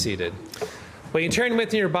Seated. Well, you turn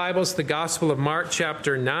with me your Bibles to the Gospel of Mark,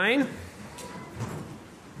 chapter 9.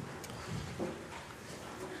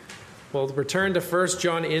 We'll return to 1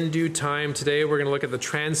 John in due time. Today we're going to look at the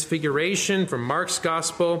Transfiguration from Mark's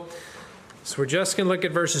Gospel. So we're just going to look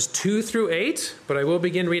at verses 2 through 8, but I will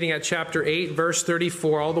begin reading at chapter 8, verse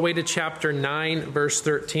 34, all the way to chapter 9, verse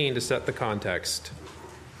 13 to set the context.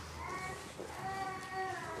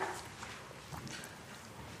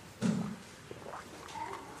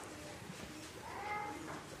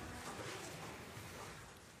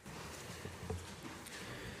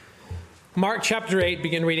 Mark chapter 8,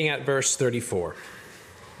 begin reading at verse 34.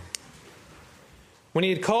 When he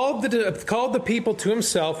had called the people to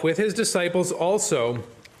himself with his disciples also,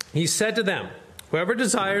 he said to them, "Whoever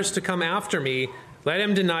desires to come after me, let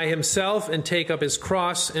him deny himself and take up his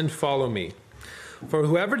cross and follow me. For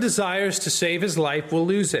whoever desires to save his life will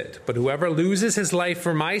lose it, but whoever loses his life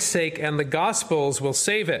for my sake and the gospel's will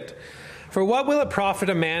save it. For what will it profit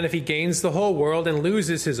a man if he gains the whole world and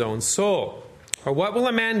loses his own soul? Or what will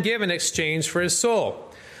a man give in exchange for his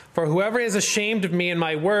soul? For whoever is ashamed of me and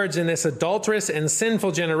my words in this adulterous and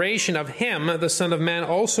sinful generation, of him the Son of Man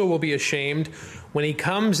also will be ashamed when he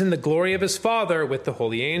comes in the glory of his Father with the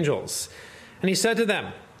holy angels." And he said to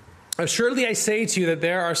them, "Assuredly I say to you that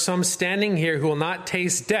there are some standing here who will not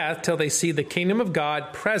taste death till they see the kingdom of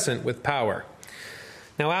God present with power."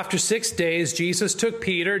 Now after 6 days Jesus took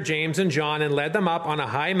Peter, James, and John and led them up on a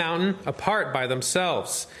high mountain apart by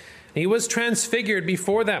themselves. He was transfigured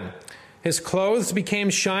before them. His clothes became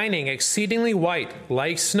shining, exceedingly white,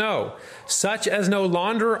 like snow, such as no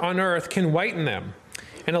launder on earth can whiten them.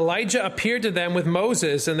 And Elijah appeared to them with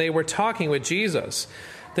Moses, and they were talking with Jesus.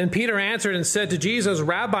 Then Peter answered and said to Jesus,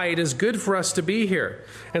 "Rabbi, it is good for us to be here.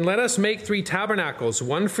 And let us make 3 tabernacles,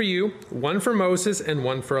 one for you, one for Moses, and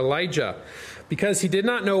one for Elijah." Because he did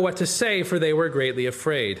not know what to say, for they were greatly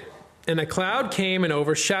afraid. And a cloud came and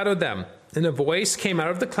overshadowed them. And a voice came out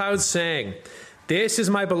of the cloud saying, "This is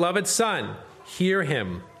my beloved Son, hear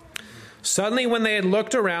him." Suddenly when they had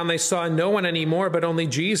looked around, they saw no one anymore, but only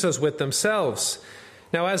Jesus with themselves.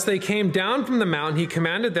 Now as they came down from the mountain, he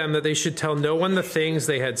commanded them that they should tell no one the things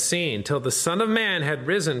they had seen, till the Son of Man had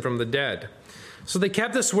risen from the dead. So they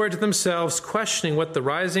kept this word to themselves, questioning what the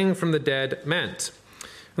rising from the dead meant.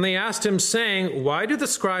 And they asked him, saying, "Why do the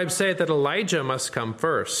scribes say that Elijah must come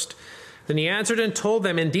first?" Then he answered and told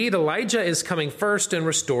them, "Indeed, Elijah is coming first and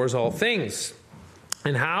restores all things.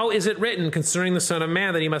 And how is it written concerning the Son of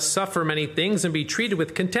Man that he must suffer many things and be treated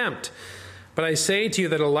with contempt? But I say to you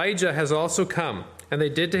that Elijah has also come, and they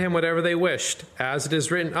did to him whatever they wished, as it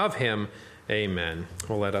is written of him. Amen."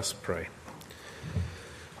 Well, let us pray.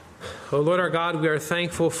 O Lord our God, we are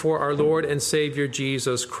thankful for our Lord and Savior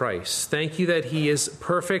Jesus Christ. Thank you that he is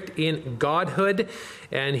perfect in godhood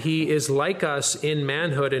and he is like us in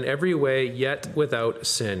manhood in every way, yet without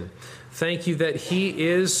sin. Thank you that he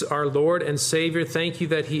is our Lord and Savior. Thank you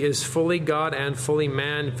that he is fully God and fully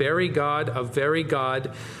man, very God of very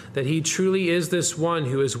God, that he truly is this one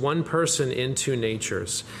who is one person in 2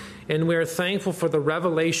 natures. And we are thankful for the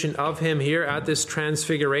revelation of him here at this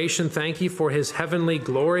Transfiguration. Thank you for his heavenly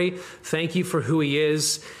glory. Thank you for who he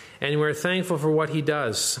is. And we're thankful for what he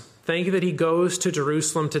does. Thank you that he goes to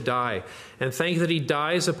Jerusalem to die. And thank you that he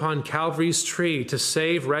dies upon Calvary's tree to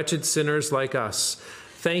save wretched sinners like us.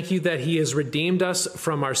 Thank you that he has redeemed us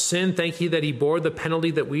from our sin. Thank you that he bore the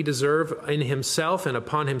penalty that we deserve in himself and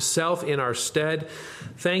upon himself in our stead.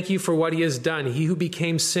 Thank you for what he has done. He who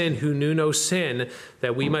became sin, who knew no sin,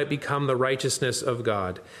 that we might become the righteousness of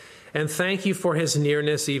God. And thank you for his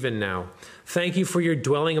nearness even now. Thank you for your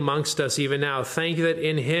dwelling amongst us even now. Thank you that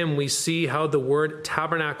in him we see how the word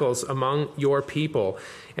tabernacles among your people.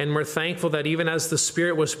 And we're thankful that even as the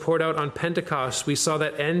Spirit was poured out on Pentecost, we saw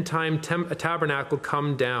that end-time tabernacle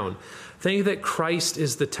come down. Thank you that Christ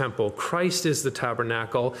is the temple. Christ is the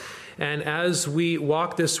tabernacle. And as we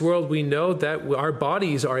walk this world, we know that our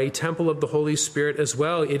bodies are a temple of the Holy Spirit as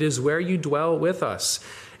well. It is where you dwell with us.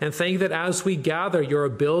 And thank you that as we gather, you're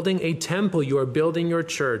building a temple, you are building your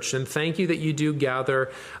church. And thank you that you do gather,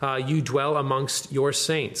 you dwell amongst your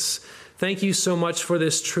saints. Thank you so much for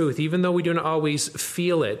this truth. Even though we don't always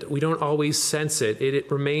feel it, we don't always sense it,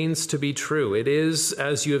 it remains to be true. It is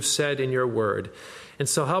as you have said in your word. And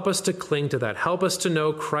so help us to cling to that. Help us to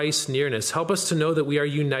know Christ's nearness. Help us to know that we are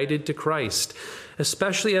united to Christ,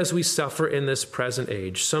 especially as we suffer in this present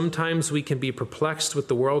age. Sometimes we can be perplexed with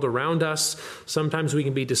the world around us. Sometimes we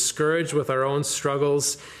can be discouraged with our own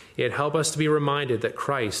struggles. Yet help us to be reminded that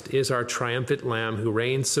Christ is our triumphant Lamb who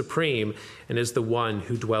reigns supreme and is the one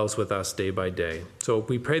who dwells with us day by day. So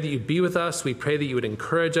we pray that you'd be with us. We pray that you would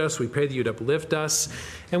encourage us. We pray that you'd uplift us.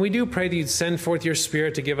 And we do pray that you'd send forth your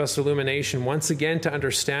Spirit to give us illumination once again to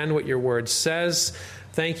understand what your word says.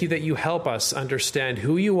 Thank you that you help us understand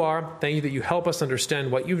who you are. Thank you that you help us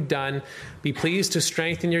understand what you've done. Be pleased to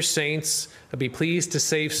strengthen your saints. Be pleased to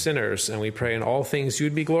save sinners. And we pray in all things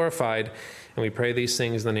you'd be glorified. And we pray these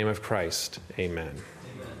things in the name of Christ. Amen.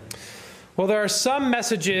 Well, there are some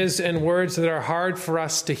messages and words that are hard for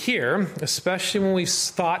us to hear, especially when we've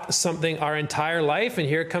thought something our entire life, and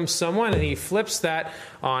here comes someone and he flips that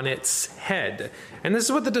on its head. And this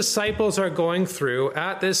is what the disciples are going through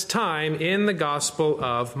at this time in the Gospel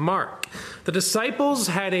of Mark. The disciples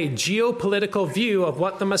had a geopolitical view of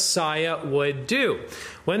what the Messiah would do.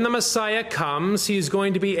 When the Messiah comes, he's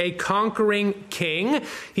going to be a conquering king.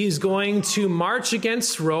 He's going to march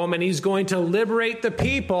against Rome, and he's going to liberate the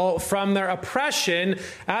people from their oppression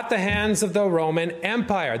at the hands of the Roman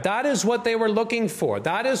Empire. That is what they were looking for.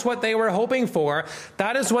 That is what they were hoping for.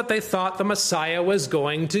 That is what they thought the Messiah was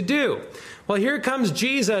going to do. Well, here comes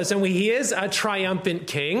Jesus, and he is a triumphant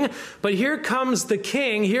king, but here comes the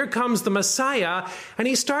king, here comes the Messiah, and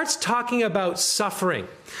he starts talking about suffering.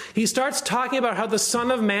 He starts talking about how the Son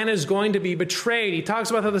of Man is going to be betrayed. He talks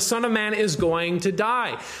about how the Son of Man is going to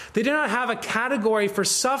die. They do not have a category for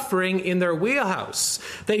suffering in their wheelhouse.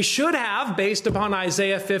 They should have, based upon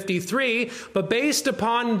Isaiah 53, but based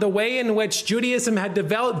upon the way in which Judaism had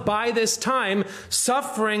developed by this time,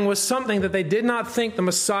 suffering was something that they did not think the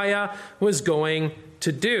Messiah was going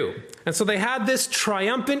to do. And so they had this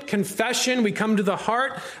triumphant confession. We come to the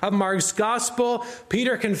heart of Mark's gospel.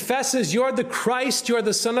 Peter confesses, "You're the Christ, you're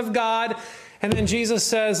the Son of God." And then Jesus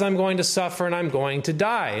says, "I'm going to suffer and I'm going to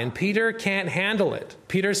die." And Peter can't handle it.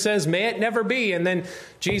 Peter says, "May it never be." And then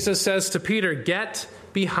Jesus says to Peter, "Get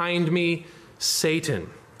behind me, Satan."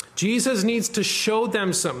 Jesus needs to show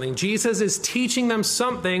them something. Jesus is teaching them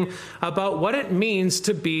something about what it means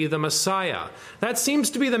to be the Messiah. That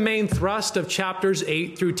seems to be the main thrust of chapters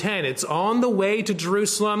 8 through 10. It's on the way to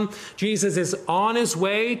Jerusalem. Jesus is on his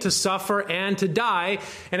way to suffer and to die.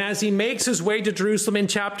 And as he makes his way to Jerusalem in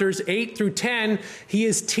chapters 8 through 10, he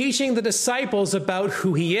is teaching the disciples about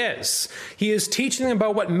who he is. He is teaching them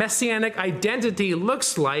about what messianic identity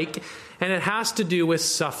looks like, and it has to do with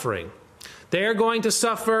suffering. They are going to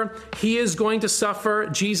suffer. He is going to suffer.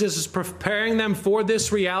 Jesus is preparing them for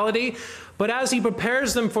this reality. But as he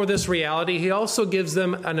prepares them for this reality, he also gives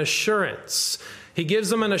them an assurance. He gives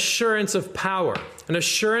them an assurance of power, an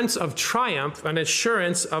assurance of triumph, an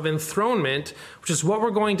assurance of enthronement, which is what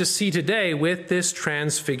we're going to see today with this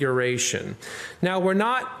transfiguration. Now,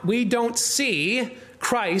 we don't see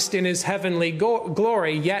Christ in his heavenly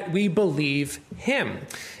glory, yet we believe him.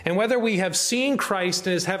 And whether we have seen Christ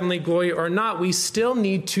in his heavenly glory or not, we still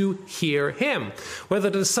need to hear him. Whether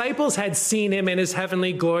the disciples had seen him in his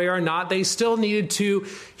heavenly glory or not, they still needed to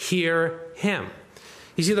hear him.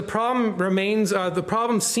 You see, the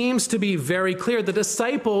problem seems to be very clear. The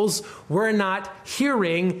disciples were not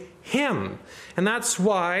hearing him. And that's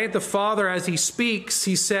why the Father, as he speaks,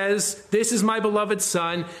 he says, "This is my beloved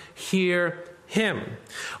Son, hear him."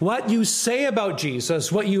 What you say about Jesus,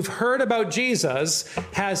 what you've heard about Jesus,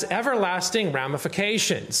 has everlasting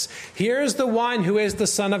ramifications. Here's the one who is the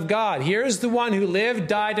Son of God. Here's the one who lived,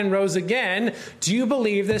 died, and rose again. Do you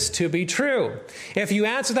believe this to be true? If you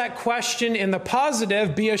answer that question in the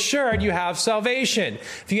positive, be assured you have salvation.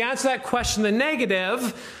 If you answer that question in the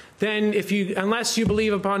negative, then unless you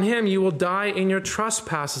believe upon him, you will die in your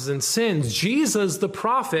trespasses and sins. Jesus, the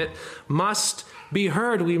prophet, must be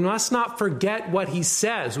heard. We must not forget what he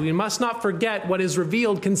says. We must not forget what is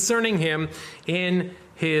revealed concerning him in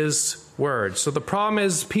his word. So the problem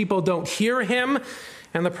is people don't hear him,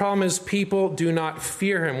 and the problem is people do not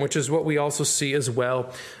fear him, which is what we also see as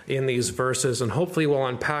well in these verses. And hopefully we'll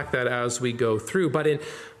unpack that as we go through. But in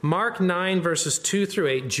Mark 9, verses 2 through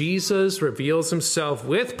 8, Jesus reveals himself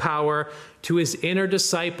with power to his inner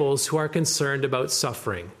disciples who are concerned about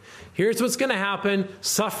suffering. Here's what's going to happen.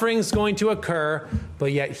 Suffering is going to occur,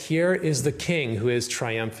 but yet here is the King who is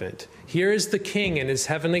triumphant. Here is the King in his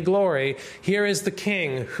heavenly glory. Here is the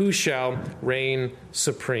King who shall reign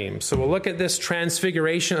supreme. So we'll look at this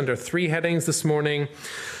transfiguration under 3 headings this morning.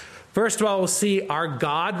 First of all, we'll see our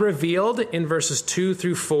God revealed in verses 2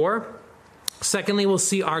 through 4. Secondly, we'll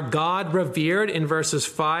see our God revered in verses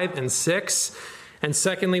 5 and 6. And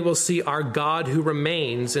secondly, we'll see our God who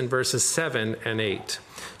remains in verses 7 and 8.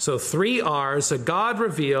 So 3 R's: a God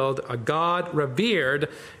revealed, a God revered,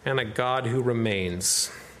 and a God who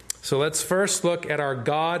remains. So let's first look at our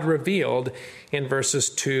God revealed in verses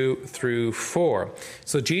 2 through 4.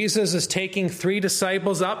 So Jesus is taking 3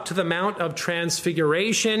 disciples up to the Mount of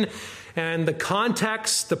Transfiguration, and the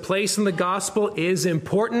context, the place in the gospel is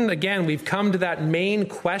important. Again, we've come to that main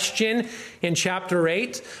question in chapter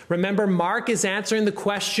 8. Remember, Mark is answering the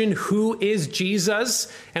question, who is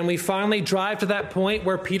Jesus? And we finally drive to that point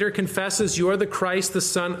where Peter confesses, you are the Christ, the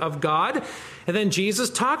Son of God. And then Jesus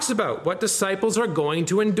talks about what disciples are going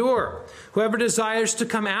to endure. Whoever desires to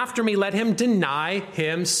come after me, let him deny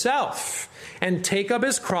himself and take up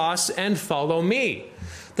his cross and follow me.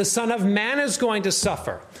 The Son of Man is going to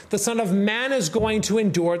suffer. The Son of Man is going to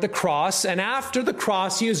endure the cross, and after the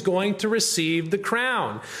cross, he is going to receive the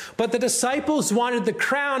crown. But the disciples wanted the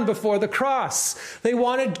crown before the cross. They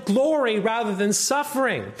wanted glory rather than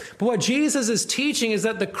suffering. But what Jesus is teaching is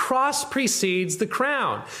that the cross precedes the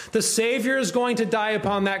crown. The Savior is going to die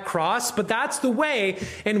upon that cross, but that's the way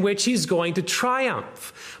in which he's going to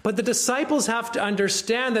triumph. But the disciples have to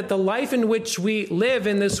understand that the life in which we live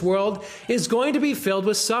in this world is going to be filled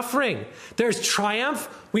with suffering. There's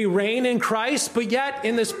triumph. We reign in Christ, but yet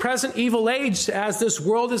in this present evil age, as this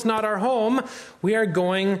world is not our home, we are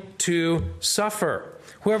going to suffer.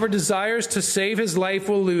 Whoever desires to save his life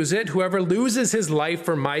will lose it. Whoever loses his life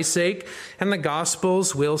for my sake and the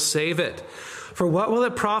gospel's will save it. For what will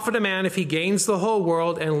it profit a man if he gains the whole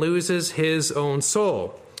world and loses his own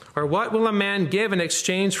soul? Or what will a man give in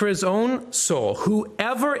exchange for his own soul?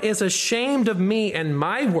 Whoever is ashamed of me and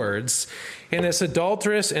my words in this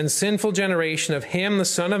adulterous and sinful generation, of him the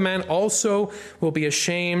Son of Man also will be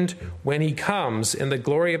ashamed when he comes in the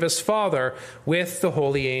glory of his Father with the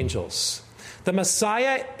holy angels. The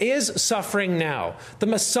Messiah is suffering now. The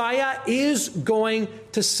Messiah is going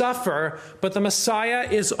to suffer, but the Messiah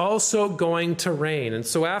is also going to reign. And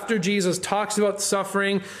so after Jesus talks about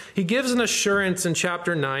suffering, he gives an assurance in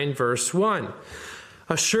chapter 9, verse 1.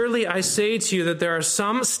 Surely I say to you that there are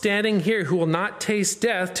some standing here who will not taste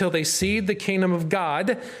death till they see the kingdom of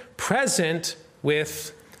God present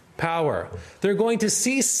with power. They're going to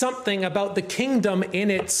see something about the kingdom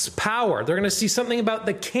in its power. They're going to see something about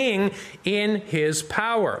the king in his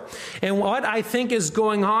power. And what I think is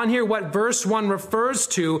going on here, what verse 1 refers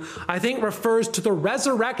to, I think refers to the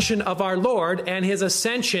resurrection of our Lord and his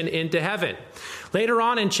ascension into heaven. Later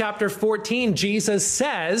on in chapter 14, Jesus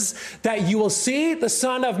says that you will see the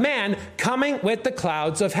Son of Man coming with the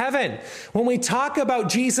clouds of heaven. When we talk about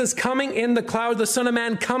Jesus coming in the cloud, the Son of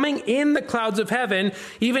Man coming in the clouds of heaven,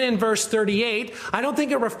 even in verse 38, I don't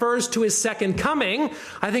think it refers to his second coming.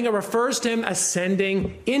 I think it refers to him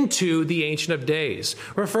ascending into the Ancient of Days.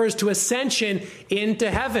 It refers to ascension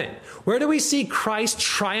into heaven. Where do we see Christ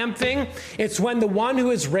triumphing? It's when the one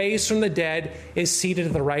who is raised from the dead is seated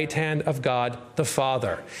at the right hand of God the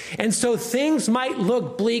Father. And so things might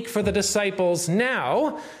look bleak for the disciples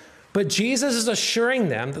now, but Jesus is assuring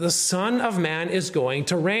them that the Son of Man is going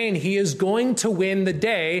to reign. He is going to win the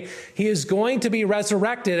day. He is going to be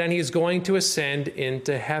resurrected, and he is going to ascend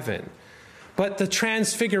into heaven. But the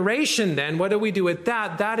transfiguration then, what do we do with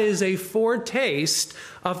that? That is a foretaste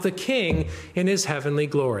of the King in his heavenly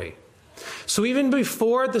glory. So even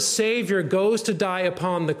before the Savior goes to die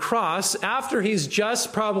upon the cross, after he's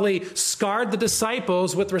just probably scarred the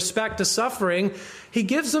disciples with respect to suffering, he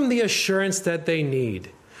gives them the assurance that they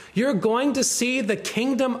need. You're going to see the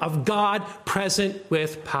kingdom of God present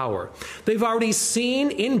with power. They've already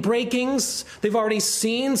seen in breakings, they've already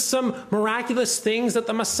seen some miraculous things that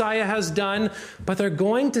the Messiah has done, but they're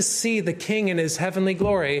going to see the King in his heavenly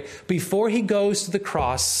glory before he goes to the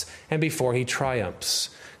cross and before he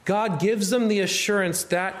triumphs. God gives them the assurance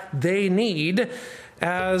that they need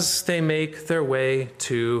as they make their way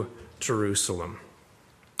to Jerusalem.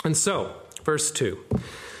 And so, verse 2.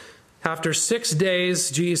 After 6 days,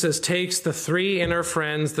 Jesus takes the 3 inner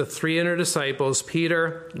friends, the 3 inner disciples,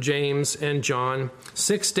 Peter, James, and John.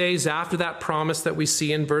 6 days after that promise that we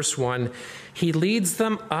see in verse 1, he leads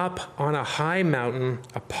them up on a high mountain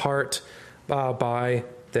apart by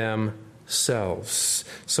themselves.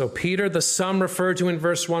 So Peter, the some referred to in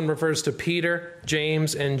verse 1, refers to Peter,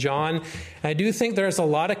 James, and John. I do think there's a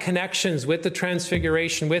lot of connections with the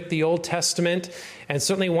Transfiguration, with the Old Testament. And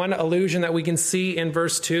certainly one allusion that we can see in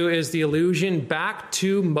verse 2 is the allusion back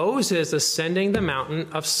to Moses ascending the mountain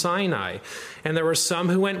of Sinai. And there were some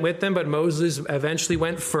who went with them, but Moses eventually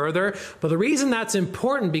went further. But the reason that's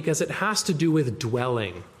important because it has to do with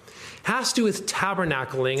dwelling. Has to do with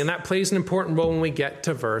tabernacling, and that plays an important role when we get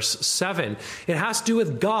to verse 7. It has to do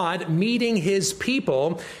with God meeting his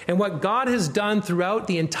people, and what God has done throughout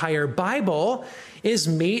the entire Bible is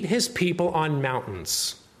meet his people on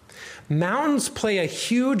mountains. Mountains play a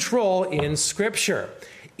huge role in Scripture.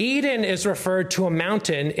 Eden is referred to a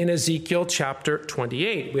mountain in Ezekiel chapter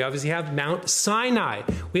 28. We obviously have Mount Sinai.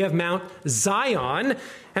 We have Mount Zion.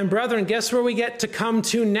 And brethren, guess where we get to come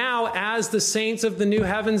to now as the saints of the new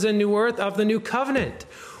heavens and new earth of the new covenant?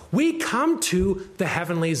 We come to the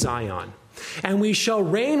heavenly Zion. And we shall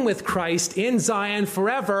reign with Christ in Zion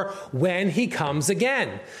forever when he comes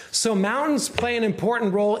again. So mountains play an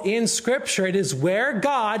important role in Scripture. It is where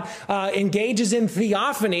God engages in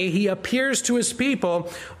theophany. He appears to his people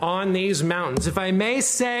on these mountains. If I may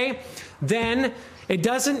say, then it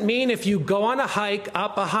doesn't mean if you go on a hike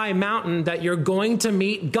up a high mountain that you're going to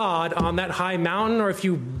meet God on that high mountain, or if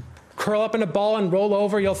you curl up in a ball and roll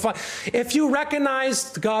over, you'll find. If you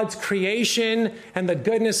recognize God's creation and the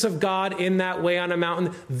goodness of God in that way on a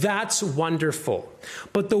mountain, that's wonderful.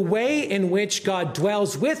 But the way in which God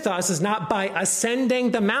dwells with us is not by ascending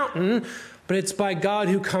the mountain, but it's by God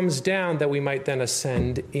who comes down that we might then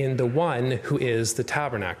ascend in the one who is the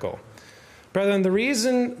tabernacle. Brethren, the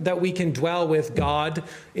reason that we can dwell with God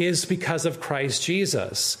is because of Christ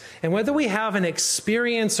Jesus. And whether we have an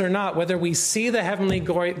experience or not, whether we see the heavenly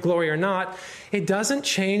glory or not, it doesn't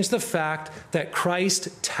change the fact that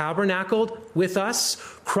Christ tabernacled with us.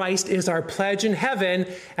 Christ is our pledge in heaven,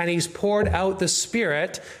 and he's poured out the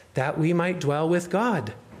Spirit that we might dwell with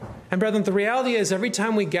God. And brethren, the reality is every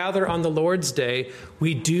time we gather on the Lord's Day,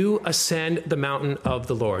 we do ascend the mountain of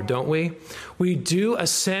the Lord, don't we? We do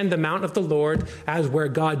ascend the mountain of the Lord as where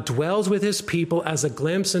God dwells with his people as a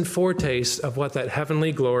glimpse and foretaste of what that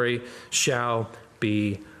heavenly glory shall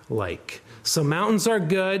be like. So mountains are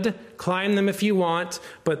good, climb them if you want,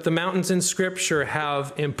 but the mountains in Scripture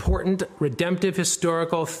have important redemptive,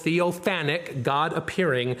 historical, theophanic,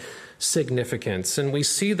 God-appearing significance. And we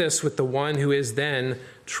see this with the one who is then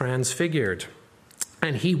transfigured.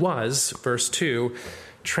 And he was, verse 2,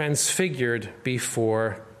 transfigured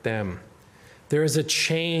before them. There is a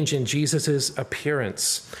change in Jesus'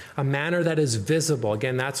 appearance, a manner that is visible.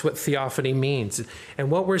 Again, that's what theophany means. And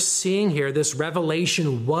what we're seeing here, this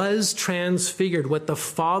revelation was transfigured, what the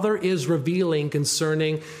Father is revealing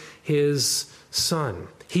concerning his Son.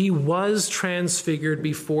 He was transfigured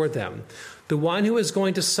before them. The one who is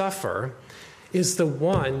going to suffer is the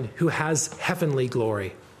one who has heavenly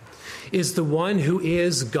glory, is the one who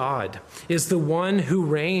is God, is the one who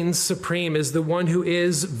reigns supreme, is the one who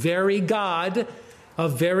is very God,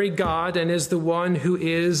 and is the one who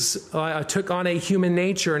is took on a human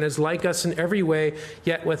nature and is like us in every way,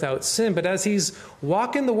 yet without sin. But as he's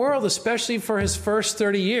walking the world, especially for his first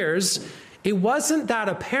 30 years, it wasn't that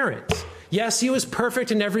apparent. Yes, he was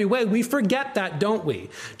perfect in every way. We forget that, don't we?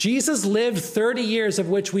 Jesus lived 30 years of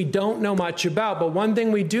which we don't know much about, but one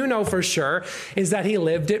thing we do know for sure is that he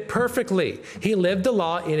lived it perfectly. He lived the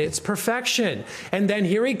law in its perfection. And then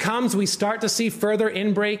here he comes. We start to see further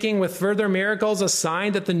inbreaking with further miracles, a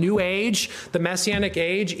sign that the new age, the Messianic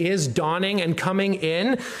age, is dawning and coming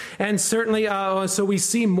in. And certainly, so we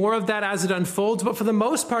see more of that as it unfolds. But for the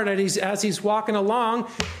most part, as he's walking along,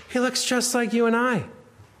 he looks just like you and I.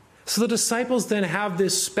 So the disciples then have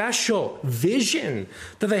this special vision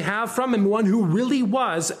that they have from him, one who really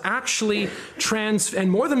was actually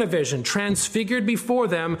and more than a vision, transfigured before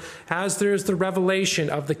them as there's the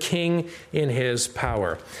revelation of the King in his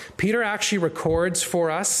power. Peter actually records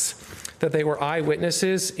for us that they were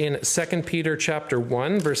eyewitnesses in 2 Peter chapter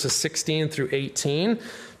 1, verses 16 through 18,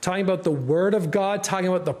 talking about the word of God, talking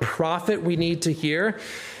about the prophet we need to hear.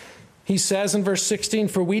 He says in verse 16,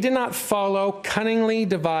 "For we did not follow cunningly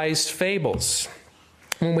devised fables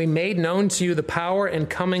when we made known to you the power and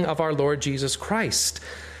coming of our Lord Jesus Christ,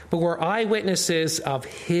 but were eyewitnesses of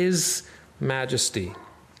his majesty.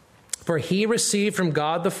 For he received from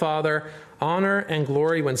God the Father honor and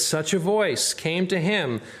glory when such a voice came to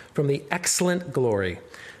him from the excellent glory.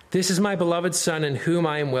 This is my beloved Son in whom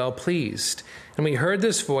I am well pleased. And we heard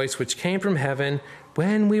this voice which came from heaven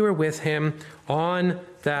when we were with him on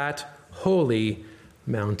that holy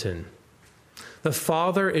mountain." The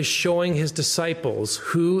Father is showing his disciples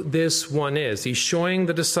who this one is. He's showing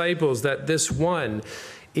the disciples that this one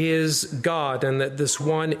is God and that this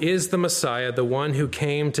one is the Messiah, the one who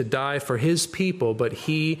came to die for his people, but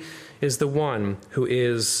he is the one who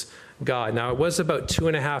is God. Now, it was about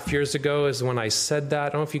 2.5 years ago is when I said that. I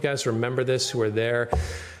don't know if you guys remember this who were there.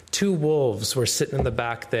 2 wolves were sitting in the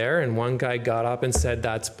back there, and one guy got up and said,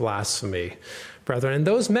 "That's blasphemy." Brethren, and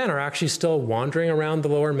those men are actually still wandering around the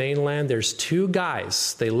lower mainland. There's 2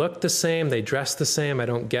 guys. They look the same. They dress the same. I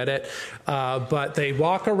don't get it. But they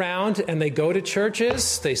walk around and they go to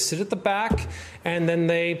churches. They sit at the back and then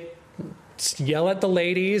they yell at the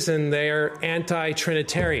ladies, and they're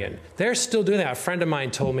anti-Trinitarian. They're still doing that. A friend of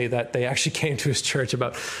mine told me that they actually came to his church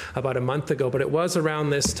about a month ago, but it was around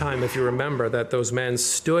this time, if you remember, that those men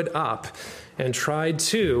stood up and tried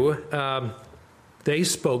to... They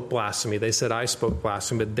spoke blasphemy. They said, I spoke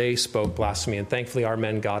blasphemy, but they spoke blasphemy. And thankfully, our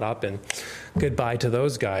men got up, and goodbye to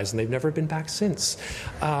those guys. And they've never been back since.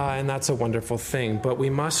 And that's a wonderful thing. But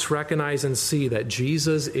we must recognize and see that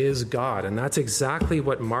Jesus is God. And that's exactly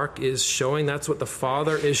what Mark is showing. That's what the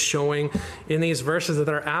Father is showing in these verses that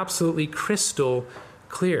are absolutely crystal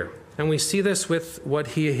clear. And we see this with what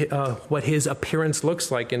his appearance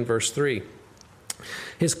looks like in verse 3.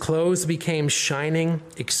 His clothes became shining,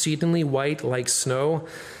 exceedingly white like snow,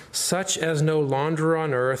 such as no launderer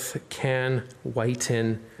on earth can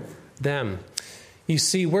whiten them. You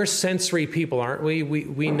see, we're sensory people, aren't we?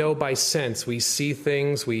 We know by sense. We see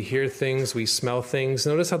things, we hear things, we smell things.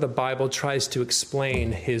 Notice how the Bible tries to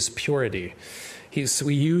explain his purity. He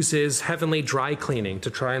uses heavenly dry cleaning to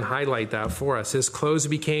try and highlight that for us. His clothes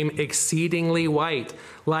became exceedingly white,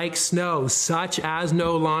 like snow, such as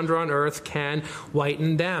no launderer on earth can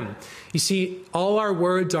whiten them. You see, all our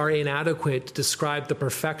words are inadequate to describe the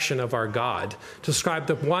perfection of our God, to describe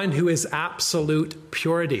the one who is absolute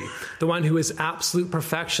purity, the one who is absolute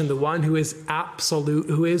perfection, the one who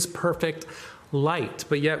is perfect light,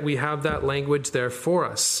 but yet we have that language there for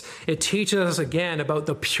us. It teaches us again about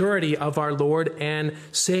the purity of our Lord and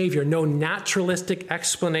Savior. No naturalistic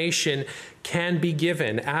explanation can be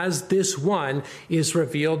given as this one is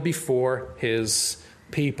revealed before his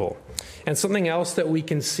people. And something else that we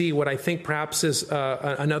can see, what I think perhaps is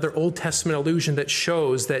another Old Testament allusion that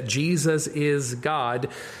shows that Jesus is God,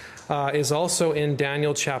 is also in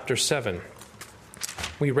Daniel chapter 7.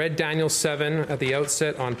 We read Daniel 7 at the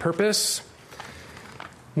outset on purpose.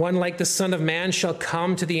 One like the Son of Man shall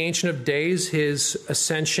come to the Ancient of Days, his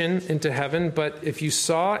ascension into heaven. But if you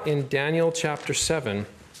saw in Daniel chapter 7,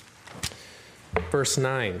 verse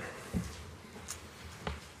 9,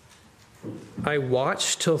 I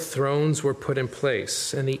watched till thrones were put in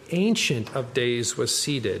place, and the Ancient of Days was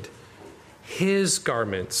seated. His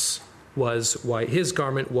garment was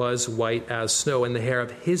white as snow, and the hair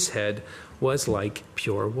of his head was like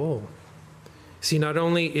pure wool. See, not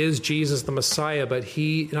only is Jesus the Messiah, but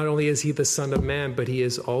not only is he the Son of Man, but he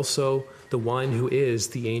is also the one who is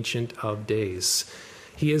the Ancient of Days.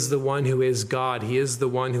 He is the one who is God. He is the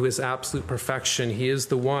one who is absolute perfection. He is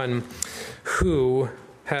the one who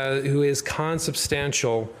is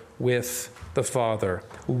consubstantial with the Father.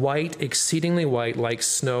 White, exceedingly white, like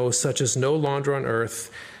snow, such as no launderer on earth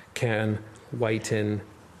can whiten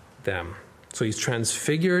them. So he's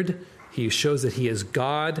transfigured. He shows that he is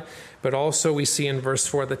God, but also we see in verse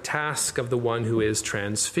 4 the task of the one who is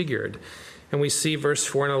transfigured. And we see verse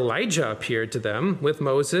 4, and Elijah appeared to them with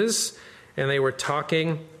Moses, and they were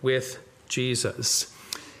talking with Jesus.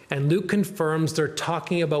 And Luke confirms they're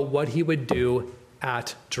talking about what he would do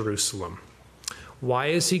at Jerusalem. Why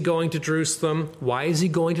is he going to Jerusalem? Why is he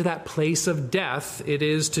going to that place of death? It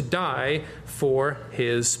is to die for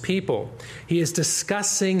his people. He is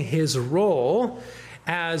discussing his role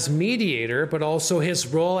as mediator, but also his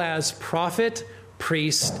role as prophet,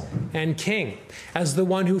 priest, and king, as the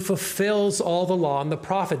one who fulfills all the law and the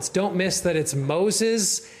prophets. Don't miss that it's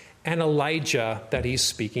Moses and Elijah that he's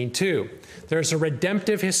speaking to. There's a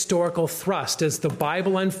redemptive historical thrust. As the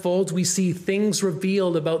Bible unfolds, we see things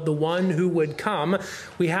revealed about the one who would come.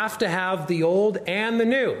 We have to have the old and the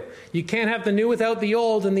new. You can't have the new without the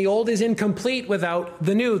old, and the old is incomplete without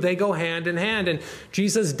the new. They go hand in hand. And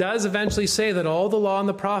Jesus does eventually say that all the law and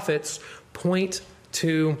the prophets point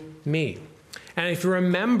to me. And if you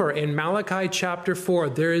remember in Malachi chapter 4,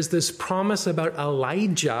 there is this promise about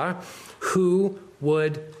Elijah who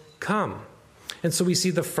would come. And so we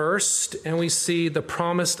see the first, and we see the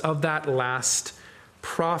promise of that last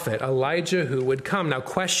prophet, Elijah, who would come. Now,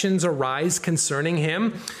 questions arise concerning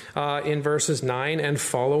him in verses 9 and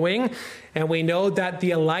following. And we know that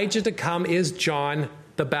the Elijah to come is John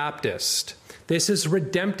the Baptist. This is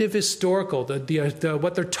redemptive historical.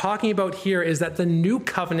 What they're talking about here is that the new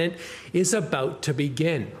covenant is about to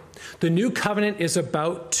begin. The new covenant is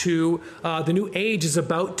the new age is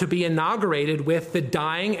about to be inaugurated with the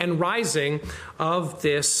dying and rising of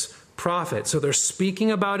this prophet. So they're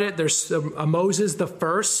speaking about it. There's Moses the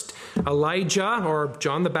first, Elijah or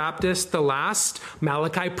John the Baptist the last.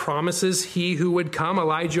 Malachi promises he who would come.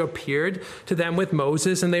 Elijah appeared to them with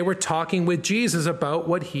Moses, and they were talking with Jesus about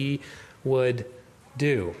what he would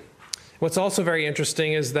do. What's also very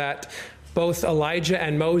interesting is that both Elijah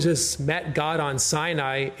and Moses met God on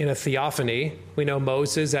Sinai in a theophany. We know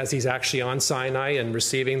Moses as he's actually on Sinai and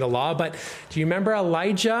receiving the law. But do you remember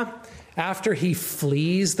Elijah after he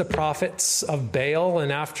flees the prophets of Baal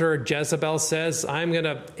and after Jezebel says, I'm going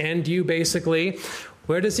to end you basically,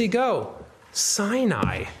 where does he go?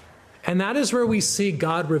 Sinai. And that is where we see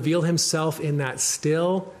God reveal himself in that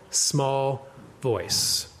still, small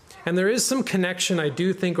voice. And there is some connection, I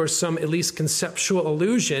do think, or some at least conceptual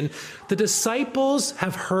allusion. The disciples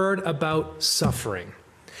have heard about suffering,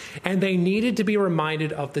 and they needed to be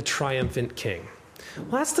reminded of the triumphant king. Well,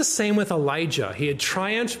 that's the same with Elijah. He had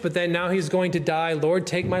triumphed, but then now he's going to die. Lord,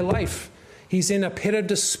 take my life. He's in a pit of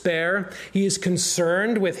despair. He is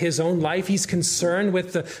concerned with his own life. He's concerned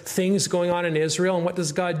with the things going on in Israel. And what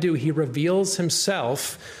does God do? He reveals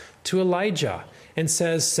himself to Elijah and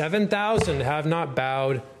says, 7,000 have not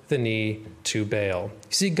bowed the knee to Baal. You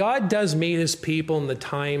see, God does meet his people in the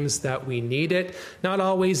times that we need it. Not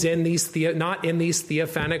always in these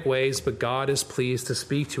theophanic ways, but God is pleased to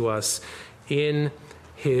speak to us in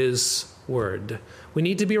his word. We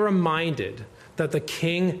need to be reminded that the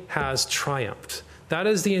king has triumphed. That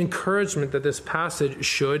is the encouragement that this passage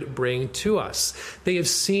should bring to us. They have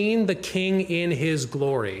seen the king in his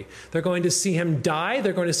glory. They're going to see him die.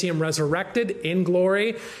 They're going to see him resurrected in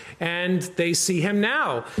glory. And they see him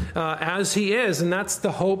now as he is. And that's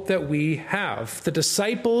the hope that we have. The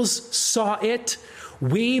disciples saw it.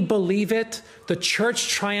 We believe it. The church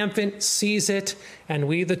triumphant sees it. And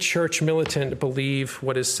we, the church militant, believe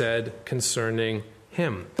what is said concerning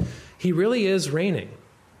him. He really is reigning.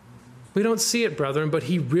 We don't see it, brethren, but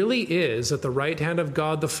he really is at the right hand of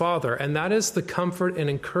God the Father. And that is the comfort and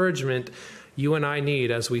encouragement you and I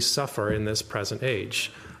need as we suffer in this present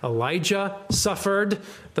age. Elijah suffered.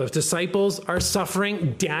 The disciples are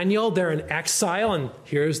suffering. Daniel, they're in exile. And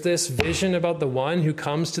here's this vision about the one who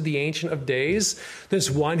comes to the Ancient of Days, this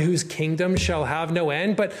one whose kingdom shall have no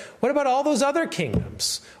end. But what about all those other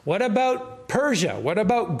kingdoms? What about Persia? What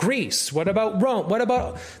about Greece? What about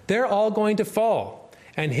Rome? They're all going to fall,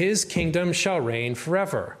 and his kingdom shall reign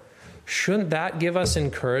forever. Shouldn't that give us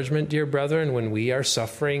encouragement, dear brethren, when we are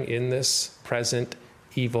suffering in this present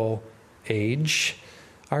evil age?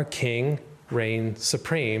 Our King reigns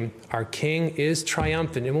supreme. Our King is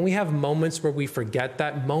triumphant. And when we have moments where we forget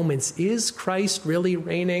that, moments, is Christ really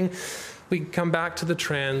reigning? We can come back to the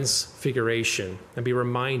Transfiguration and be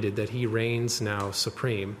reminded that he reigns now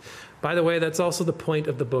supreme. By the way, that's also the point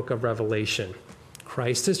of the book of Revelation.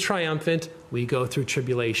 Christ is triumphant. We go through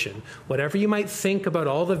tribulation. Whatever you might think about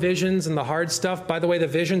all the visions and the hard stuff, by the way, the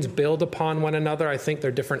visions build upon one another. I think they're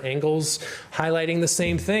different angles highlighting the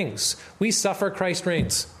same things. We suffer, Christ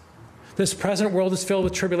reigns. This present world is filled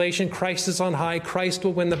with tribulation. Christ is on high. Christ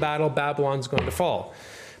will win the battle. Babylon's going to fall.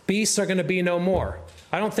 Beasts are going to be no more.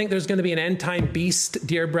 I don't think there's going to be an end-time beast,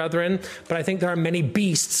 dear brethren, but I think there are many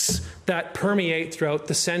beasts that permeate throughout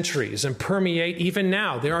the centuries and permeate even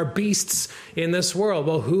now. There are beasts in this world.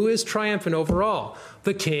 Well, who is triumphant overall?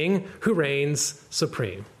 The King who reigns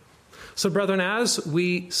supreme. So, brethren, as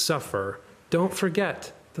we suffer, don't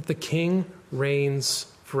forget that the King reigns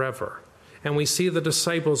forever. And we see the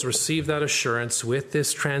disciples receive that assurance with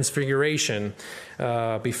this transfiguration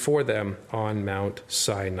before them on Mount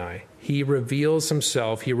Sinai. He reveals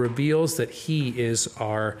himself. He reveals that he is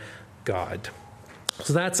our God.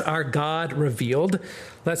 So that's our God revealed.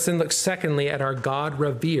 Let's then look secondly at our God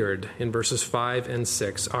revered in verses 5 and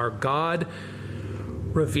 6. Our God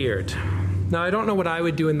revered. Now, I don't know what I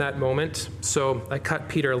would do in that moment, so I cut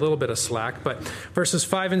Peter a little bit of slack. But verses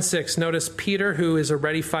 5 and 6, notice Peter, who is a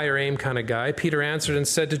ready, fire, aim kind of guy. Peter answered and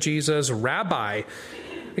said to Jesus, Rabbi.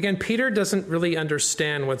 Again, Peter doesn't really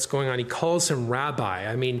understand what's going on. He calls him rabbi.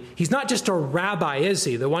 I mean, he's not just a rabbi, is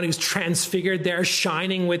he? The one who's transfigured there,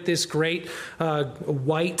 shining with this great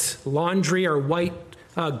white laundry or white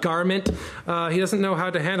garment. He doesn't know how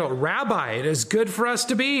to handle it. Rabbi, it is good for us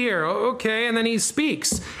to be here. Okay, and then he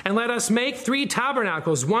speaks. And let us make 3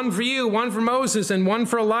 tabernacles, one for you, one for Moses, and one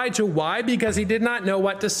for Elijah. Why? Because he did not know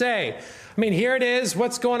what to say. I mean, here it is.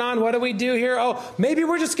 What's going on? What do we do here? Oh, maybe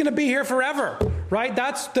we're just going to be here forever, right?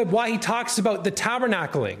 That's why he talks about the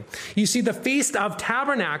tabernacling. You see, the Feast of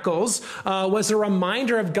Tabernacles was a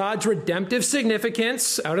reminder of God's redemptive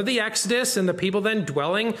significance out of the Exodus and the people then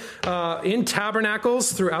dwelling in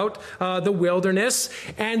tabernacles throughout the wilderness.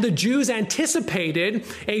 And the Jews anticipated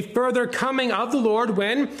a further coming of the Lord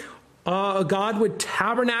when God would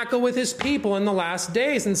tabernacle with his people in the last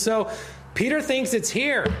days. And so Peter thinks it's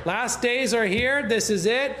here. Last days are here. This is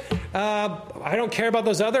it. I don't care about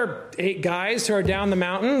those other 8 guys who are down the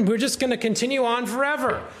mountain. We're just going to continue on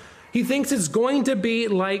forever. He thinks it's going to be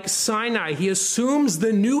like Sinai. He assumes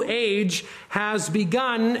the new age has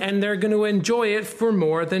begun and they're going to enjoy it for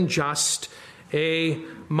more than just a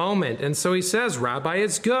moment. And so he says, Rabbi,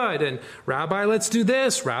 it's good. And Rabbi, let's do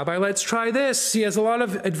this. Rabbi, let's try this. He has a lot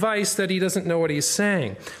of advice that he doesn't know what he's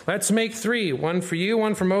saying. Let's make 3, one for you,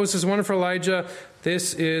 one for Moses, one for Elijah.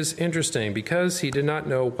 This is interesting because he did not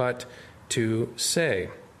know what to say.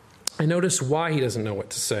 And notice why he doesn't know what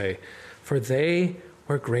to say. For they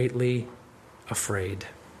were greatly afraid.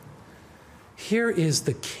 Here is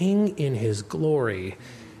the king in his glory.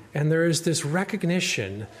 And there is this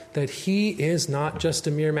recognition that he is not just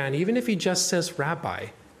a mere man. Even if he just says rabbi,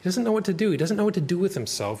 he doesn't know what to do. He doesn't know what to do with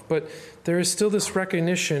himself. But there is still this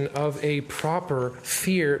recognition of a proper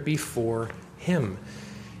fear before him.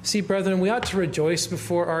 See, brethren, we ought to rejoice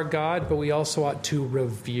before our God, but we also ought to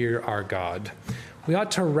revere our God. We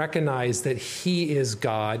ought to recognize that he is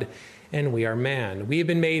God and we are man. We have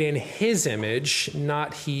been made in his image,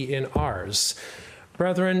 not he in ours.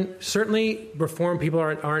 Brethren, certainly Reformed people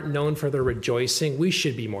aren't known for their rejoicing. We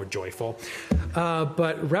should be more joyful.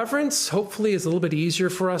 But reverence, hopefully, is a little bit easier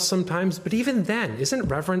for us sometimes. But even then, isn't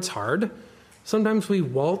reverence hard? Sometimes we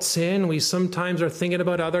waltz in. We sometimes are thinking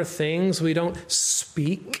about other things. We don't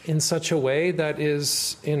speak in such a way that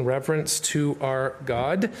is in reverence to our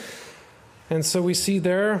God. And so we see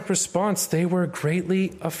their response. They were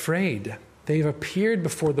greatly afraid. They've appeared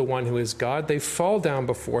before the one who is God. They fall down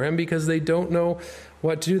before him because they don't know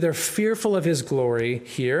what to do. They're fearful of his glory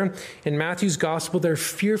here. In Matthew's gospel, they're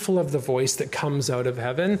fearful of the voice that comes out of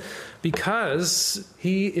heaven because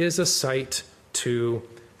he is a sight to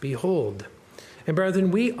behold. And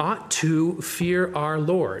brethren, we ought to fear our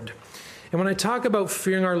Lord. And when I talk about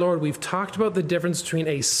fearing our Lord, we've talked about the difference between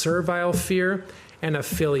a servile fear and a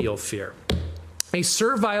filial fear. A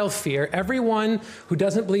servile fear, everyone who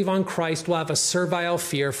doesn't believe on Christ will have a servile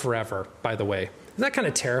fear forever, by the way. Isn't that kind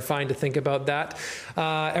of terrifying to think about that?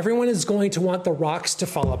 Everyone is going to want the rocks to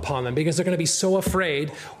fall upon them because they're going to be so afraid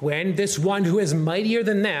when this one who is mightier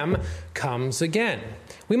than them comes again.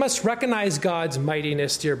 We must recognize God's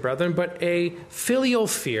mightiness, dear brethren, but a filial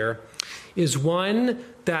fear is one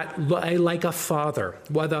that, like a father,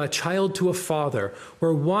 whether a child to a father,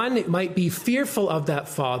 where one might be fearful of that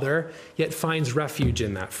father, yet finds refuge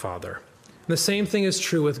in that father. And the same thing is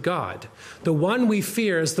true with God. The one we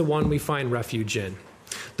fear is the one we find refuge in.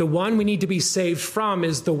 The one we need to be saved from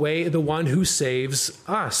is the one who saves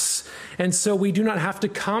us. And so we do not have to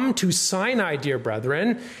come to Sinai, dear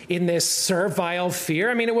brethren, in this servile fear.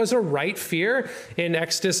 I mean, it was a right fear in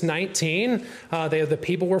Exodus 19. The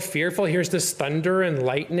people were fearful. Here's this thunder and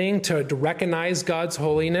lightning to recognize God's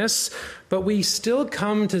holiness. But we still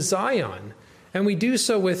come to Zion, and we do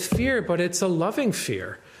so with fear, but it's a loving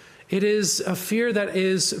fear. It is a fear that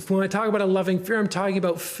is, when I talk about a loving fear, I'm talking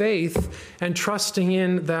about faith and trusting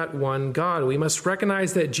in that one God. We must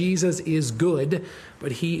recognize that Jesus is good,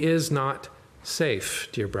 but he is not safe,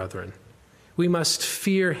 dear brethren. We must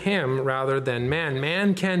fear him rather than man.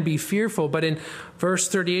 Man can be fearful, but in verse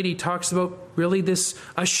 38, he talks about really this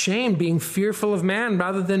ashamed, being fearful of man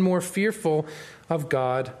rather than more fearful of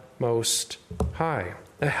God Most High.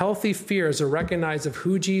 A healthy fear is a recognize of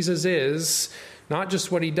who Jesus is, not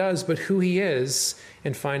just what he does, but who he is,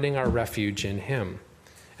 and finding our refuge in him.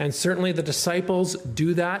 And certainly the disciples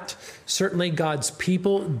do that. Certainly God's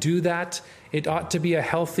people do that. It ought to be a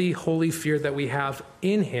healthy, holy fear that we have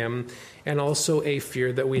in him, and also a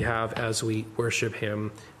fear that we have as we worship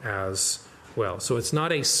him as well. So it's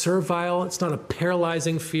not a servile, it's not a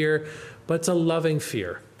paralyzing fear, but it's a loving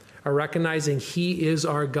fear. A recognizing he is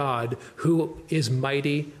our God who is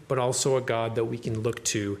mighty, but also a God that we can look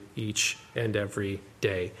to each and every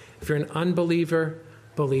day. If you're an unbeliever,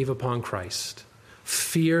 believe upon Christ.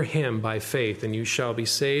 Fear him by faith, and you shall be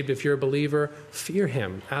saved. If you're a believer, fear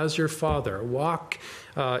him as your Father. Walk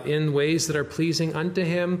in ways that are pleasing unto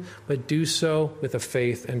him, but do so with a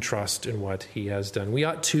faith and trust in what he has done. We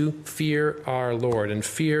ought to fear our Lord and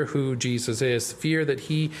fear who Jesus is. Fear that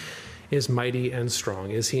he is mighty and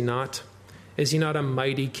strong. Is he not? Is he not a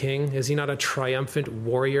mighty king? Is he not a triumphant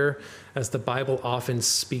warrior, as the Bible often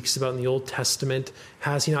speaks about in the Old Testament?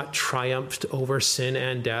 Has he not triumphed over sin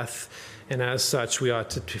and death? And as such, we ought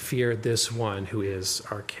to fear this one who is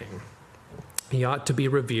our king. He ought to be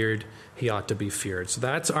revered. He ought to be feared. So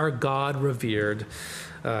that's our God revered.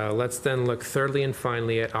 Let's then look thirdly and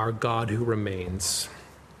finally at our God who remains.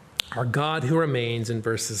 Our God who remains in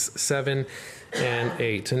verses 7 and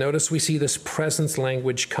 8. And notice we see this presence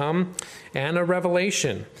language come and a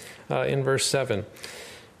revelation in verse 7.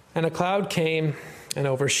 And a cloud came and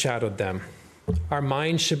overshadowed them. Our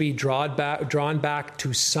minds should be drawn back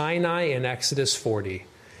to Sinai in Exodus 40.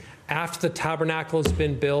 After the tabernacle has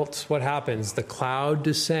been built, what happens? The cloud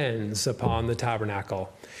descends upon the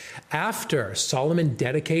tabernacle. After Solomon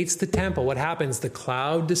dedicates the temple, what happens? The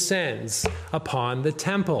cloud descends upon the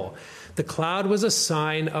temple. The cloud was a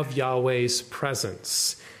sign of Yahweh's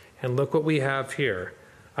presence. And look what we have here.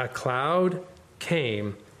 A cloud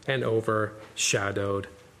came and overshadowed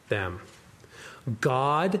them.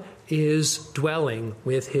 God is dwelling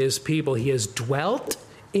with his people. He has dwelt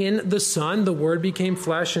in the Son. The Word became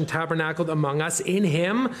flesh and tabernacled among us. In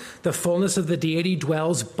him, the fullness of the deity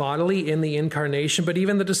dwells bodily in the incarnation. But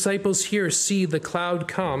even the disciples here see the cloud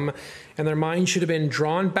come, and their mind should have been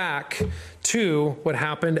drawn back to what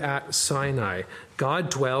happened at Sinai. God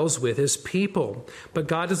dwells with his people. But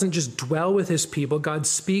God doesn't just dwell with his people. God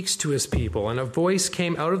speaks to his people. And a voice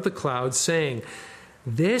came out of the cloud saying,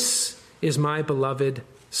 "This is my beloved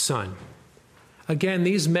Son." Again,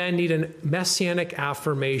 these men need a messianic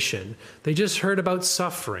affirmation. They just heard about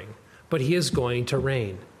suffering, but he is going to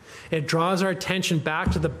reign. It draws our attention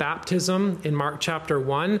back to the baptism in Mark chapter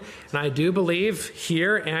 1. And I do believe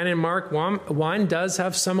here and in Mark 1 does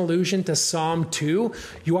have some allusion to Psalm 2.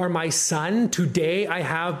 You are my son. Today I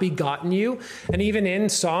have begotten you. And even in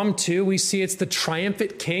Psalm 2, we see it's the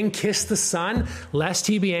triumphant king. Kiss the son, lest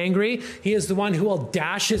he be angry. He is the one who will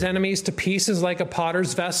dash his enemies to pieces like a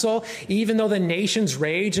potter's vessel, even though the nations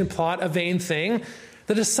rage and plot a vain thing.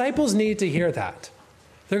 The disciples need to hear that.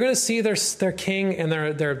 They're going to see their king and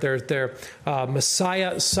their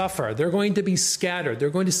Messiah suffer. They're going to be scattered. They're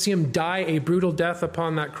going to see him die a brutal death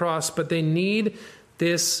upon that cross, but they need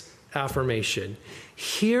this affirmation.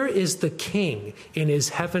 Here is the king in his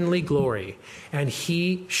heavenly glory, and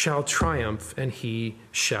he shall triumph and he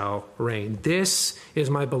shall reign. This is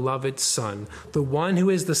my beloved Son. The one who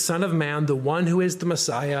is the Son of Man, the one who is the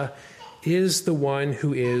Messiah, is the one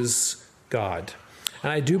who is God.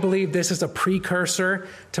 And I do believe this is a precursor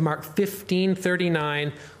to Mark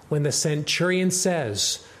 15:39, when the centurion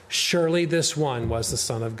says, "Surely this one was the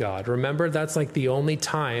Son of God." Remember, that's like the only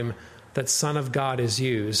time that Son of God is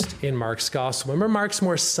used in Mark's gospel. Remember, Mark's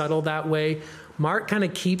more subtle that way. Mark kind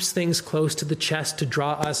of keeps things close to the chest to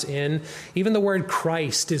draw us in. Even the word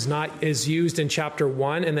Christ is used in chapter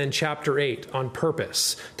 1 and then chapter 8 on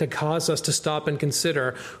purpose to cause us to stop and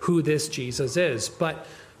consider who this Jesus is. But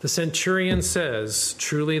the centurion says,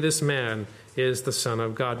 "Truly this man is the Son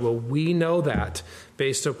of God." Well, we know that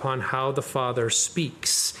based upon how the Father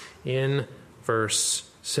speaks in verse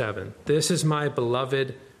 7. This is my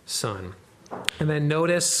beloved Son. And then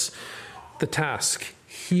notice the task.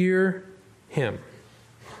 Hear him.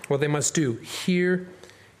 What they must do, hear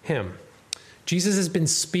him. Jesus has been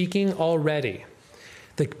speaking already.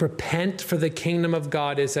 Repent, for the kingdom of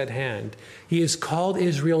God is at hand. He has called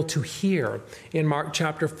Israel to hear in Mark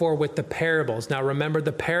chapter 4 with the parables. Now remember,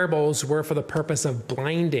 the parables were for the purpose of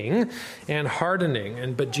blinding and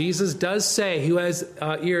hardening. But Jesus does say, "Who has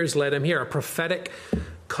ears, let him hear," a prophetic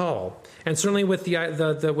call. And certainly with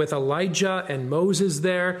with Elijah and Moses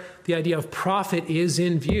there, the idea of prophet is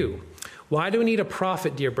in view. Why do we need a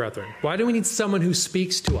prophet, dear brethren? Why do we need someone who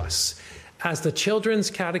speaks to us? As the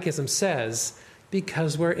Children's Catechism says,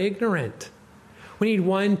 because we're ignorant. We need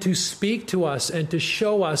one to speak to us and to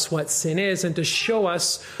show us what sin is, and to show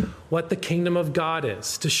us what the kingdom of God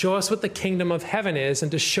is, to show us what the kingdom of heaven is,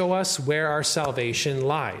 and to show us where our salvation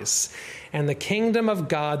lies. And the kingdom of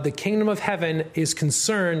God, the kingdom of heaven, is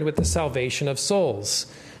concerned with the salvation of souls.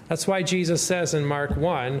 That's why Jesus says in Mark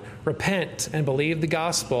 1, "Repent and believe the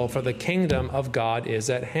gospel, for the kingdom of God is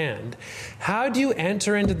at hand." How do you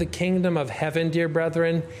enter into the kingdom of heaven, dear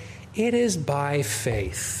brethren? It is by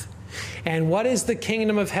faith. And what is the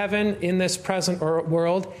kingdom of heaven in this present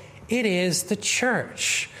world? It is the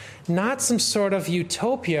church, not some sort of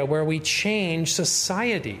utopia where we change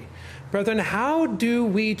society. Brethren, how do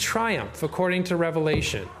we triumph according to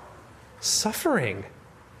Revelation? Suffering.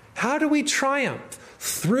 How do we triumph?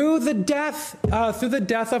 Through the death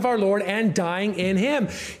of our Lord and dying in him.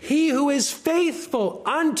 He who is faithful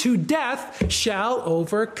unto death shall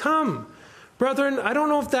overcome. Brethren, I don't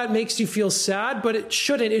know if that makes you feel sad, but it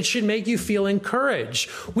shouldn't. It should make you feel encouraged.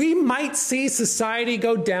 We might see society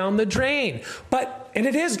go down the drain, and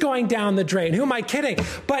it is going down the drain. Who am I kidding?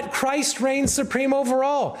 But Christ reigns supreme over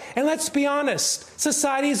all. And let's be honest,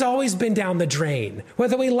 society's always been down the drain,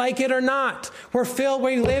 whether we like it or not.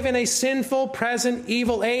 We live in a sinful, present,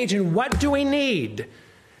 evil age. And what do we need?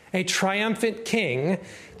 A triumphant king,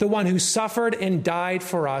 the one who suffered and died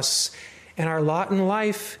for us. And our lot in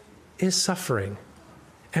life is suffering,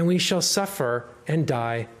 and we shall suffer and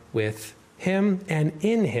die with him and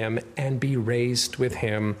in him and be raised with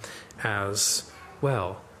him as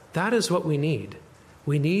well. That is what we need.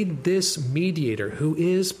 We need this mediator who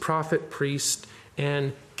is prophet, priest,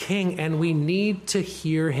 and king, and we need to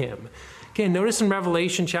hear him. Again, notice in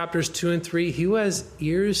Revelation chapters 2 and 3, he who has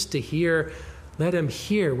ears to hear, let him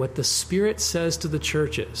hear what the Spirit says to the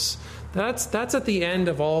churches. That's at the end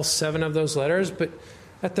of all 7 of those letters, but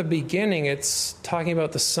at the beginning, it's talking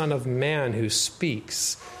about the Son of Man who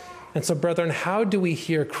speaks. And so, brethren, how do we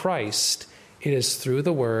hear Christ? It is through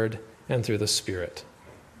the Word and through the Spirit.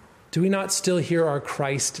 Do we not still hear our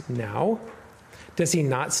Christ now? Does he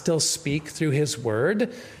not still speak through his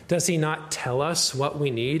Word? Does he not tell us what we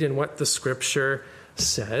need and what the Scripture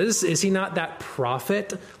says? Is he not that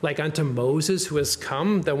prophet like unto Moses who has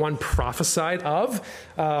come, the one prophesied of,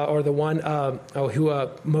 or the one who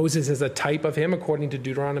Moses is a type of him according to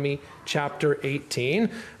Deuteronomy chapter 18?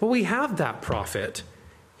 Well, we have that prophet.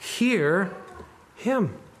 Hear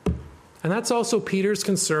him. And that's also Peter's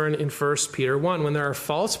concern in 1 Peter 1. When there are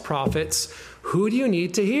false prophets, who do you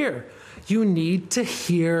need to hear? You need to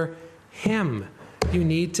hear him. You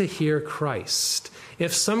need to hear Christ.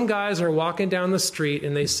 If some guys are walking down the street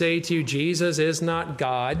and they say to you, Jesus is not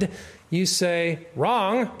God, you say,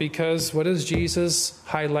 wrong, because what does Jesus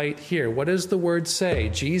highlight here? What does the word say?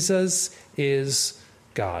 Jesus is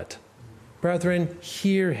God. Brethren,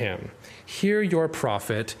 hear him. Hear your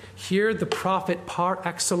prophet. Hear the prophet par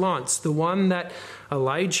excellence, the one that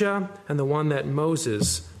Elijah and the one that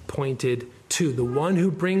Moses pointed to, the one who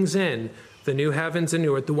brings in the new heavens and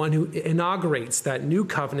new earth, the one who inaugurates that new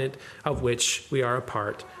covenant of which we are a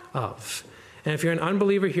part of. And if you're an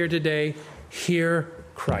unbeliever here today, hear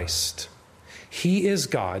Christ. He is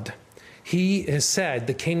God. He has said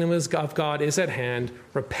the kingdom of God is at hand.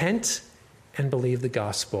 Repent and believe the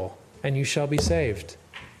gospel, and you shall be saved.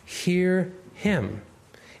 Hear him.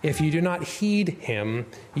 If you do not heed him,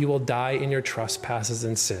 you will die in your trespasses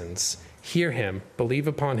and sins. Hear him, believe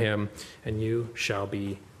upon him, and you shall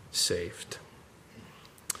be saved.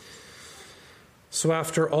 So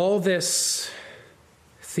after all this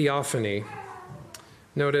theophany,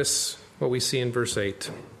 notice what we see in verse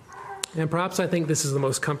 8. And perhaps I think this is the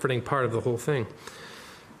most comforting part of the whole thing.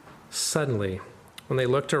 Suddenly, when they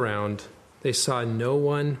looked around, they saw no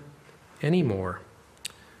one anymore,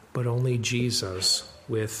 but only Jesus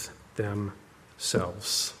with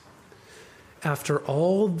themselves. After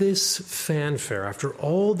all this fanfare, after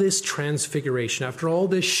all this transfiguration, after all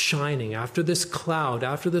this shining, after this cloud,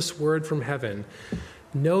 after this word from heaven,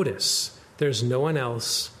 notice there's no one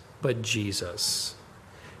else but Jesus.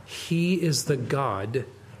 He is the God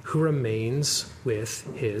who remains with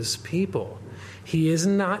his people. He is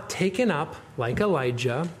not taken up like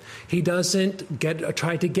Elijah. He doesn't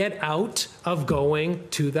try to get out of going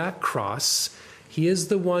to that cross. He is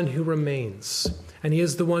the one who remains. And he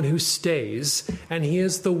is the one who stays, and he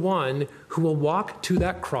is the one who will walk to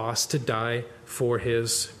that cross to die for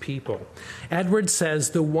his people. Edwards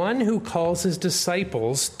says, the one who calls his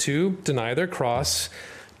disciples to deny their cross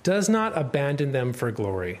does not abandon them for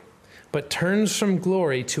glory, but turns from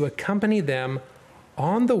glory to accompany them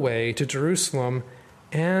on the way to Jerusalem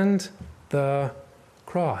and the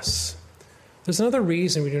cross. There's another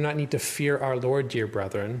reason we do not need to fear our Lord, dear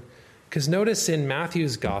brethren, because notice in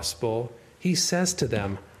Matthew's gospel, he says to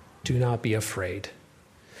them, do not be afraid.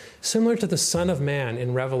 Similar to the Son of Man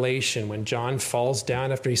in Revelation, when John falls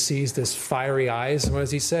down after he sees this fiery eyes, what does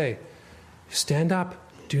he say? Stand up,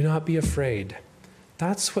 do not be afraid.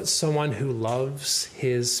 That's what someone who loves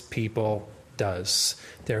his people does.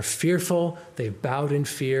 They're fearful, they've bowed in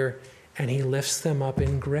fear, and he lifts them up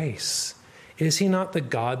in grace. Is he not the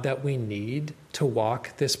God that we need to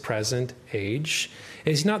walk this present age?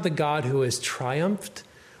 Is he not the God who has triumphed?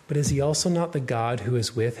 But is he also not the God who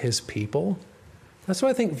is with his people? That's what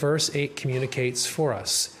I think verse 8 communicates for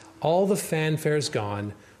us. All the fanfare's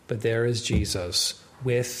gone, but there is Jesus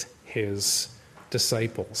with his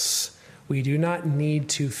disciples. We do not need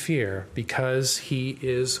to fear because he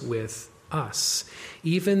is with us.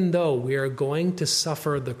 Even though we are going to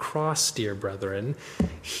suffer the cross, dear brethren,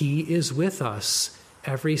 he is with us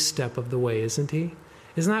every step of the way, isn't he?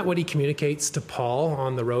 Isn't that what he communicates to Paul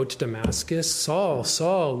on the road to Damascus? Saul,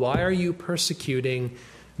 Saul, why are you persecuting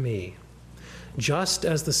me? Just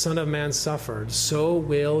as the Son of Man suffered, so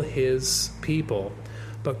will his people.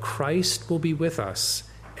 But Christ will be with us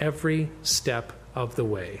every step of the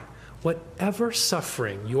way. Whatever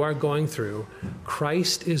suffering you are going through,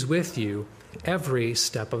 Christ is with you every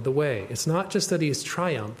step of the way. It's not just that he has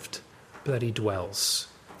triumphed, but that he dwells.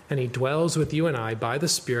 And he dwells with you and I by the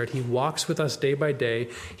Spirit. He walks with us day by day.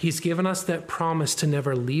 He's given us that promise to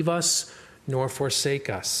never leave us nor forsake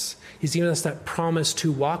us. He's given us that promise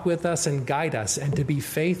to walk with us and guide us and to be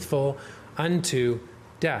faithful unto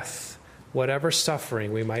death. whatever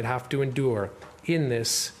suffering we might have to endure in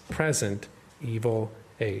this present evil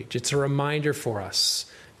age. It's a reminder for us.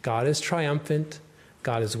 God is triumphant.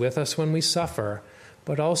 God is with us when we suffer.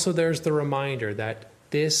 But also there's the reminder that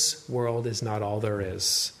this world is not all there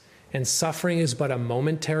is. And suffering is but a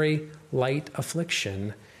momentary light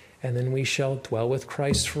affliction. And then we shall dwell with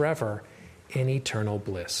Christ forever in eternal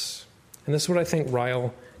bliss. And this is what I think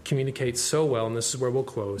Ryle communicates so well, and this is where we'll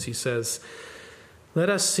close. He says, let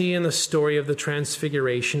us see in the story of the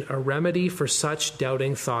Transfiguration a remedy for such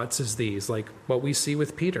doubting thoughts as these, like what we see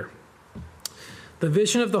with Peter. The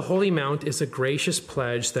vision of the Holy Mount is a gracious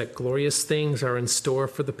pledge that glorious things are in store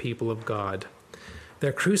for the people of God.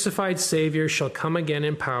 Their crucified Savior shall come again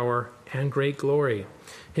in power and great glory.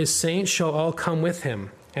 His saints shall all come with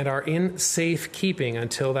him and are in safe keeping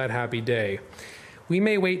until that happy day. We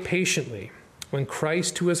may wait patiently. When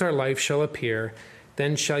Christ, who is our life, shall appear,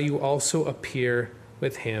 then shall you also appear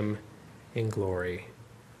with him in glory.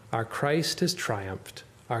 Our Christ has triumphed.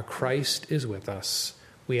 Our Christ is with us.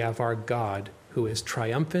 We have our God who is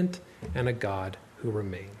triumphant and a God who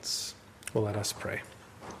remains. Well, let us pray.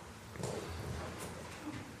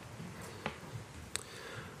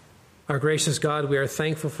 Our gracious God, we are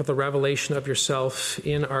thankful for the revelation of yourself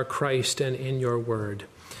in our Christ and in your word.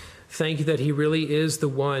 Thank you that he really is the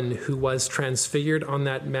one who was transfigured on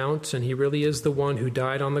that mount, and he really is the one who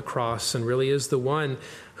died on the cross, and really is the one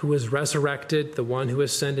who was resurrected, the one who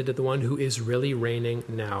ascended, and the one who is really reigning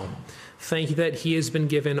now. Thank you that he has been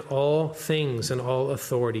given all things and all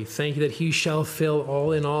authority. Thank you that he shall fill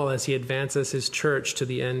all in all as he advances his church to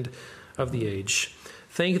the end of the age.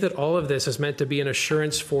 Thank you that all of this is meant to be an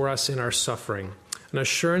assurance for us in our suffering, an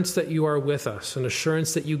assurance that you are with us, an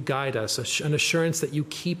assurance that you guide us, an assurance that you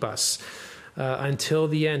keep us until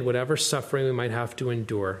the end, whatever suffering we might have to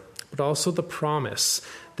endure, but also the promise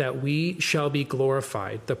that we shall be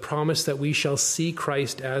glorified, the promise that we shall see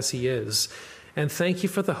Christ as he is. And thank you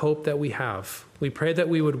for the hope that we have. We pray that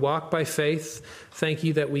we would walk by faith. Thank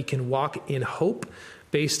you that we can walk in hope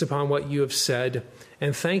based upon what you have said.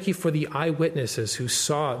 And thank you for the eyewitnesses who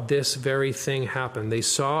saw this very thing happen. They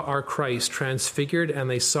saw our Christ transfigured and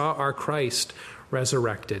they saw our Christ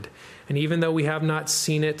resurrected. And even though we have not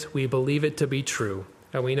seen it, we believe it to be true.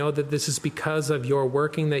 And we know that this is because of your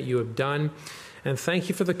working that you have done. And thank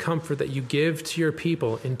you for the comfort that you give to your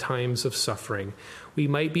people in times of suffering. We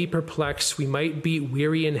might be perplexed, we might be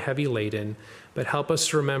weary and heavy laden, but help us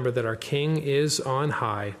to remember that our King is on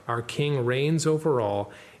high, our King reigns over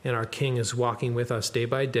all, and our King is walking with us day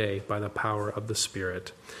by day by the power of the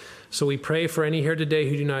Spirit. So we pray for any here today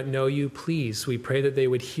who do not know you, please, we pray that they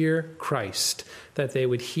would hear Christ, that they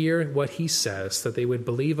would hear what he says, that they would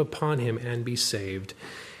believe upon him and be saved.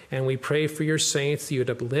 And we pray for your saints that you would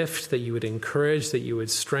uplift, that you would encourage, that you would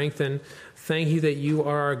strengthen. Thank you that you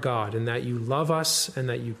are our God and that you love us and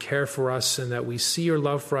that you care for us and that we see your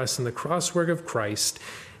love for us in the crosswork of Christ.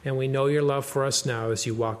 And we know your love for us now as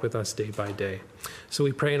you walk with us day by day. So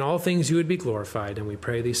we pray in all things you would be glorified, and we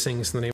pray these things in the name